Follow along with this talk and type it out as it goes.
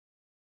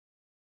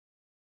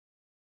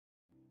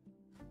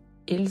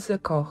Ilse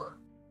Koch,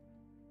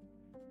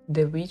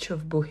 the Witch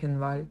of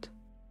Buchenwald.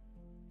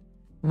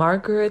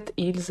 Margaret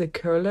Ilse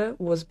Koch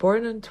was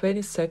born on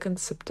 22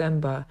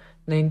 September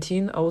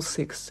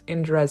 1906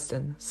 in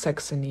Dresden,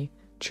 Saxony,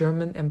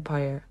 German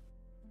Empire.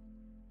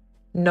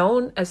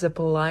 Known as a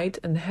polite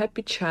and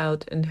happy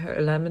child in her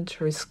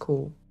elementary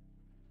school.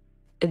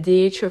 At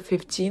the age of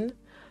 15,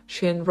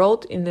 she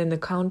enrolled in an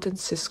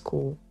accountancy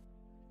school.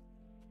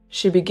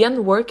 She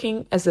began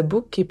working as a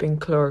bookkeeping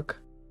clerk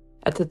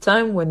at a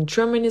time when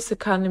Germany's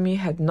economy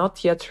had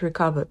not yet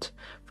recovered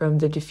from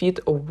the defeat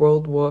of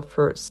World War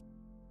I.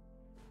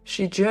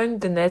 She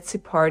joined the Nazi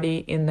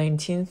Party in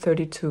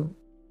 1932.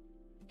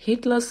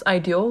 Hitler's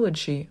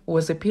ideology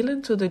was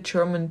appealing to the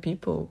German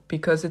people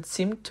because it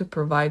seemed to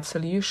provide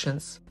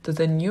solutions to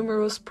the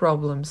numerous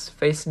problems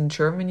facing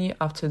Germany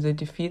after the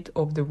defeat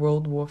of the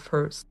World War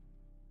I.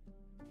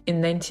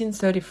 In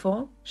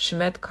 1934, she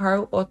met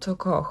Karl-Otto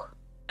Koch,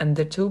 and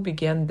the two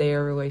began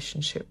their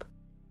relationship.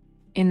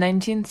 In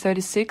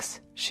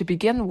 1936, she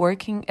began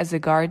working as a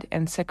guard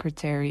and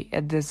secretary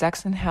at the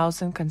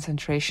Sachsenhausen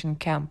concentration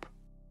camp,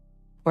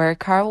 where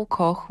Karl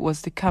Koch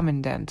was the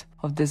commandant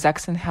of the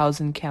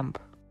Sachsenhausen camp.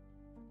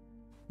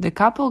 The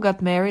couple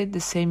got married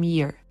the same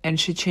year, and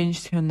she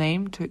changed her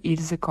name to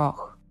Ilse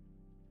Koch.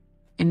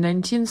 In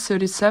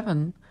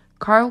 1937,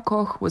 Karl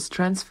Koch was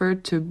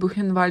transferred to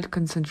Buchenwald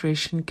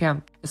concentration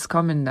camp as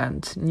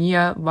commandant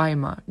near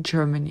Weimar,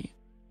 Germany.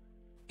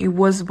 It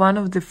was one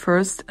of the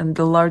first and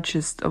the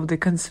largest of the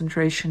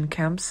concentration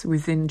camps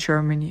within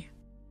Germany.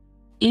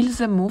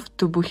 Ilse moved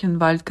to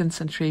Buchenwald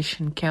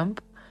concentration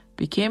camp,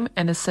 became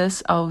an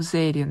SS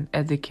Aufseherin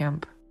at the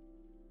camp.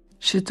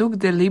 She took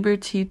the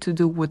liberty to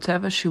do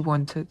whatever she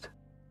wanted.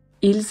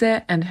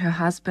 Ilse and her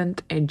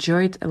husband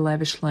enjoyed a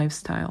lavish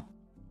lifestyle.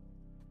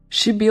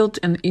 She built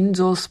an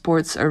indoor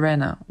sports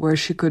arena where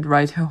she could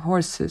ride her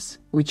horses,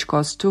 which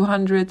cost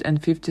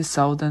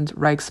 250,000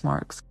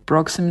 Reichsmarks,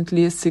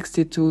 approximately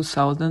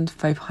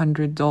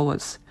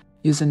 $62,500,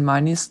 using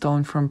money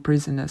stolen from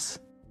prisoners.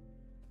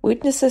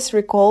 Witnesses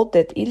recalled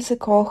that Ilse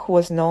Koch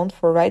was known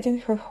for riding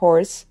her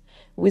horse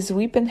with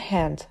whip in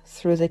hand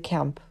through the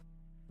camp,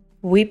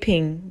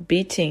 whipping,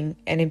 beating,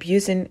 and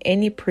abusing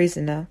any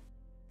prisoner.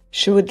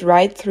 She would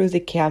ride through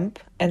the camp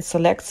and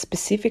select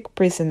specific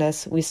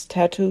prisoners with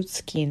tattooed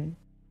skin,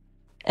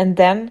 and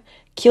then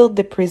killed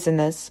the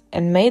prisoners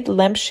and made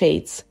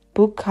lampshades,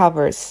 book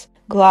covers,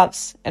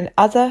 gloves, and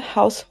other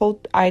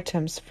household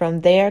items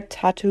from their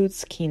tattooed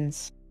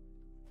skins.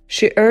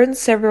 She earned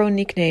several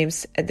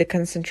nicknames at the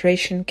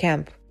concentration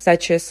camp,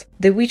 such as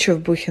the Witch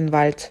of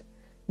Buchenwald,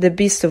 the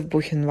Beast of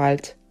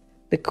Buchenwald,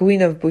 the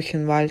Queen of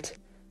Buchenwald,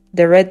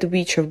 the Red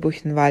Witch of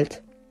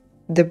Buchenwald,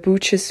 the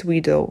Butcher's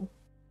Widow.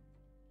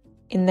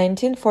 In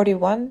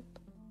 1941,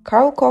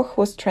 Karl Koch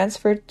was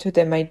transferred to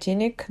the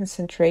Majdanek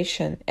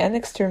concentration and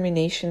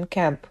extermination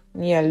camp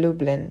near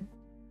Lublin.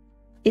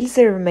 Ilse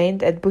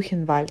remained at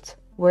Buchenwald,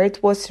 where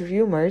it was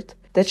rumored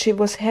that she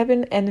was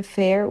having an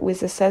affair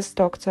with SS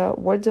doctor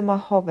Waldemar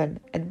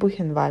Hoven at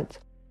Buchenwald,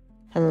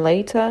 and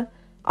later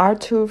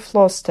Arthur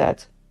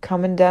Flostad,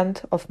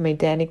 commandant of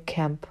Majdanek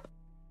camp.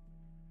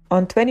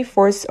 On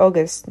 24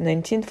 August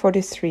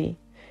 1943,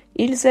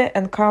 Ilse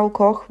and Karl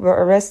Koch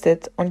were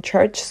arrested on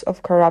charges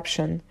of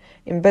corruption,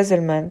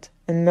 embezzlement,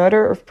 and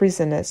murder of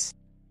prisoners,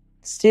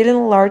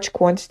 stealing large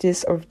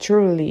quantities of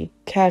jewelry,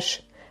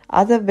 cash,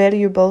 other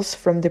valuables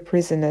from the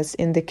prisoners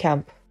in the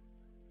camp.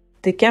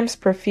 The camp's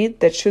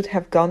profit that should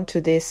have gone to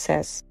the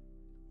SS.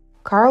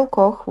 Karl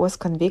Koch was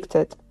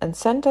convicted and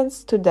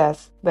sentenced to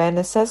death by an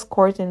SS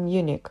court in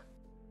Munich,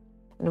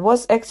 and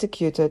was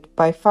executed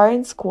by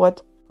firing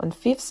squad on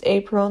 5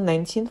 April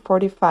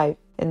 1945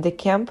 in the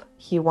camp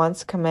he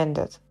once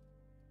commanded.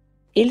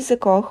 Ilse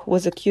Koch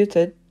was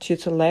acquitted due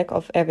to lack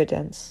of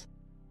evidence.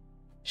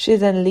 She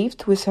then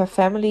lived with her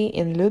family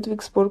in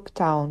Ludwigsburg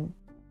town,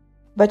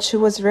 but she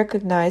was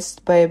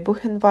recognized by a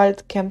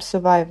Buchenwald camp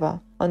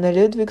survivor on a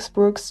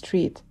Ludwigsburg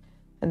street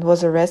and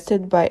was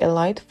arrested by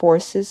Allied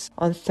forces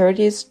on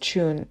 30th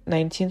June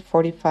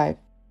 1945.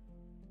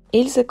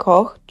 Ilse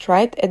Koch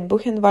tried at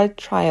Buchenwald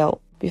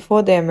trial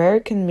before the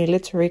American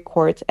military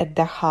court at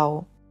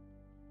Dachau.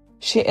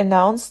 She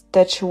announced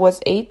that she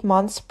was 8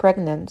 months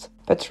pregnant,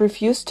 but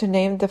refused to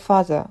name the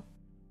father.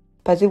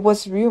 But it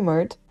was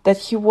rumored that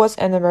he was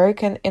an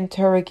American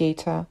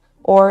interrogator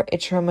or a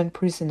German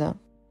prisoner.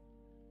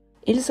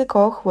 Ilse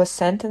Koch was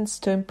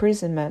sentenced to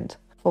imprisonment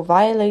for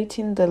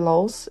violating the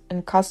laws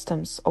and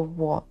customs of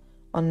war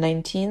on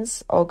 19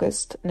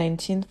 August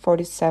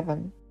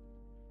 1947.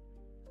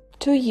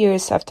 2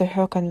 years after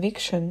her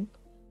conviction,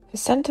 her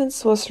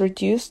sentence was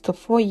reduced to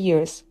 4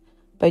 years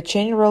by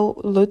General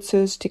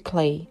Lucius de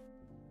Clay,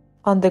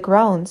 on the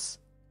grounds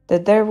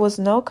that there was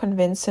no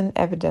convincing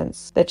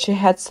evidence that she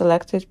had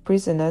selected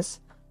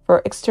prisoners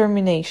for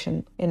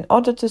extermination in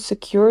order to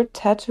secure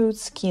tattooed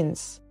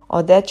skins,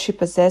 or that she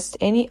possessed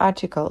any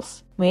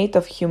articles made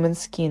of human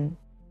skin.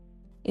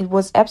 It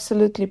was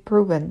absolutely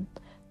proven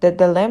that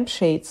the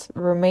lampshades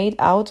were made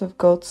out of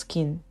goat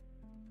skin.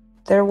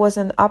 There was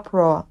an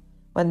uproar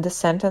when the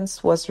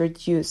sentence was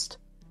reduced,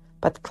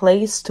 but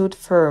Clay stood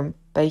firm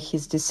by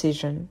his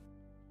decision.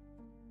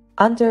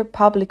 Under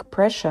public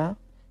pressure,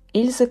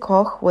 Ilse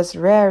Koch was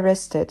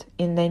rearrested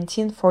in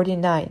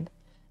 1949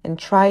 and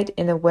tried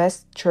in a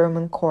West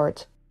German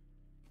court.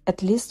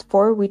 At least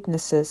 4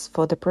 witnesses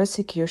for the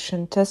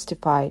prosecution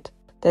testified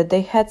that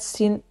they had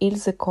seen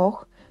Ilse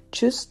Koch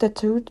choose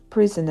tattooed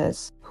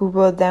prisoners who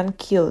were then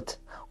killed,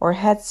 or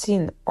had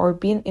seen or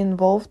been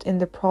involved in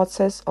the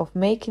process of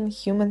making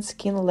human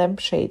skin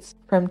lampshades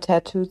from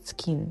tattooed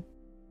skin.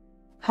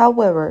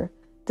 However,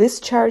 this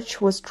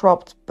charge was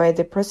dropped by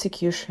the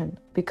prosecution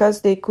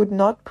because they could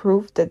not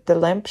prove that the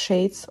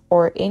lampshades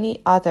or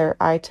any other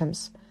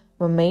items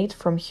were made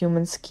from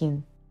human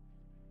skin.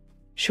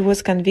 She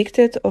was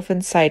convicted of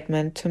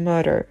incitement to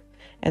murder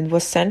and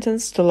was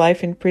sentenced to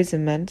life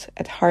imprisonment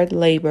at hard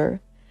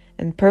labor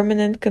and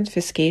permanent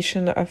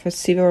confiscation of her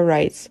civil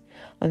rights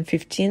on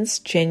 15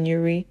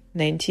 January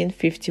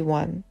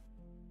 1951.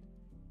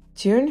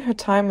 During her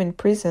time in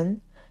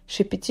prison,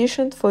 she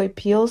petitioned for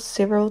appeals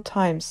several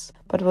times,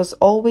 but was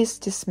always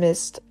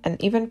dismissed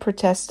and even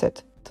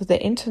protested to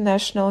the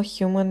International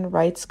Human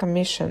Rights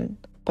Commission,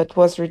 but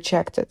was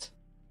rejected.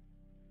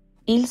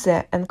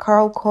 Ilse and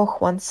Karl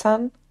Koch, one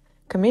son,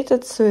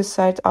 committed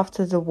suicide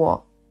after the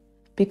war,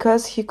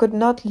 because he could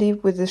not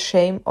live with the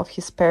shame of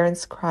his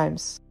parents'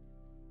 crimes.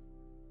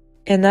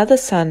 Another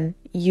son,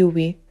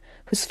 Yui,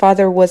 whose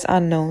father was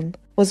unknown,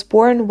 was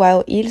born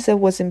while Ilse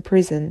was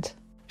imprisoned.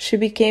 She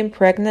became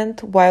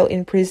pregnant while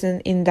in prison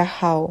in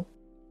Dachau.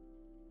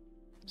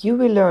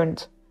 Yui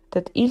learned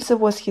that Ilse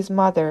was his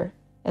mother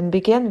and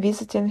began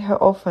visiting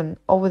her often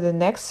over the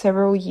next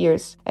several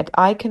years at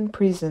Aachen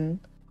prison,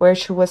 where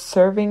she was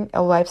serving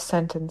a life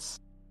sentence.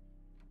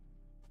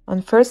 On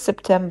 1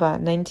 September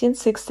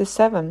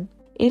 1967,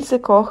 Ilse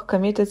Koch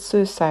committed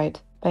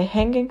suicide by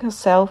hanging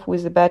herself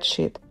with a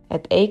bedsheet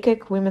at Aachen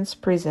Women's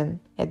Prison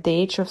at the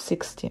age of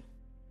 60.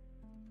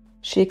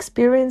 She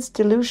experienced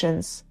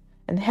delusions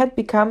and had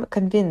become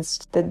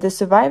convinced that the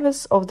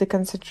survivors of the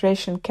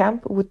concentration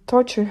camp would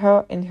torture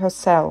her in her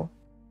cell.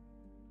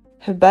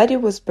 Her body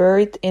was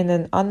buried in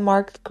an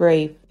unmarked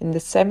grave in the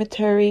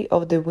cemetery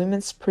of the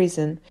women's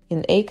prison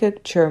in Aachen,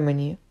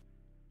 Germany.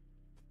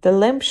 The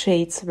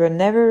lampshades were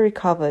never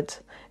recovered,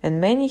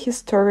 and many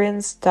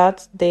historians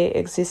doubt their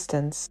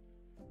existence.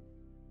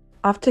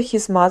 After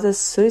his mother's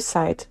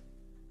suicide,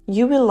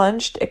 Yui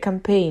launched a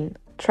campaign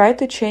trying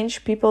to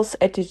change people's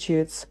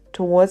attitudes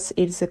towards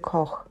Ilse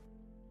Koch.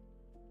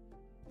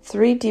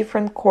 3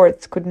 different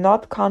courts could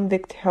not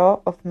convict her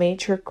of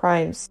major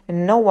crimes,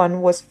 and no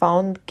one was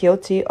found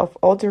guilty of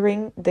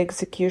ordering the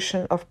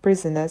execution of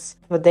prisoners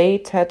for their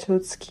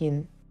tattooed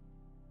skin.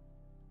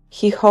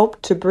 He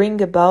hoped to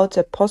bring about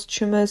a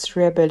posthumous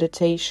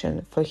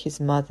rehabilitation for his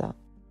mother.